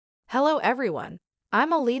Hello everyone,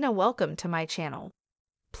 I'm Alina. Welcome to my channel.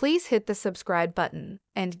 Please hit the subscribe button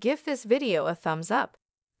and give this video a thumbs up.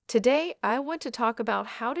 Today, I want to talk about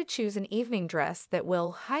how to choose an evening dress that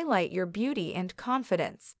will highlight your beauty and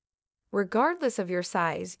confidence. Regardless of your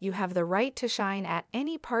size, you have the right to shine at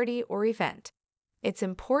any party or event. It's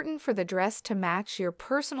important for the dress to match your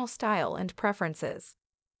personal style and preferences.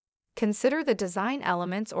 Consider the design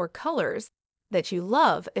elements or colors that you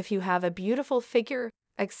love. If you have a beautiful figure,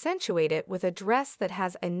 accentuate it with a dress that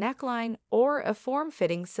has a neckline or a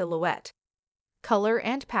form-fitting silhouette. Color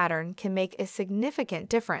and pattern can make a significant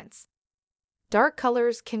difference. Dark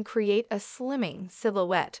colors can create a slimming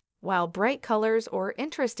silhouette, while bright colors or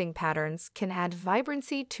interesting patterns can add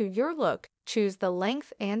vibrancy to your look. Choose the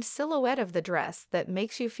length and silhouette of the dress that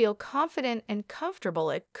makes you feel confident and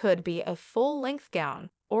comfortable. It could be a full-length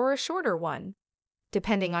gown or a shorter one.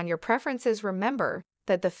 Depending on your preferences, remember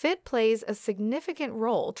that the fit plays a significant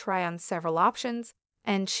role. Try on several options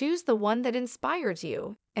and choose the one that inspires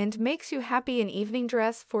you and makes you happy. An evening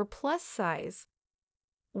dress for plus size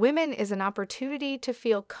women is an opportunity to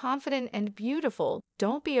feel confident and beautiful.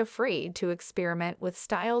 Don't be afraid to experiment with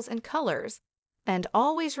styles and colors. And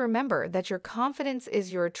always remember that your confidence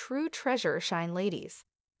is your true treasure. Shine, ladies.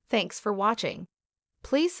 Thanks for watching.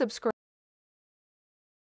 Please subscribe.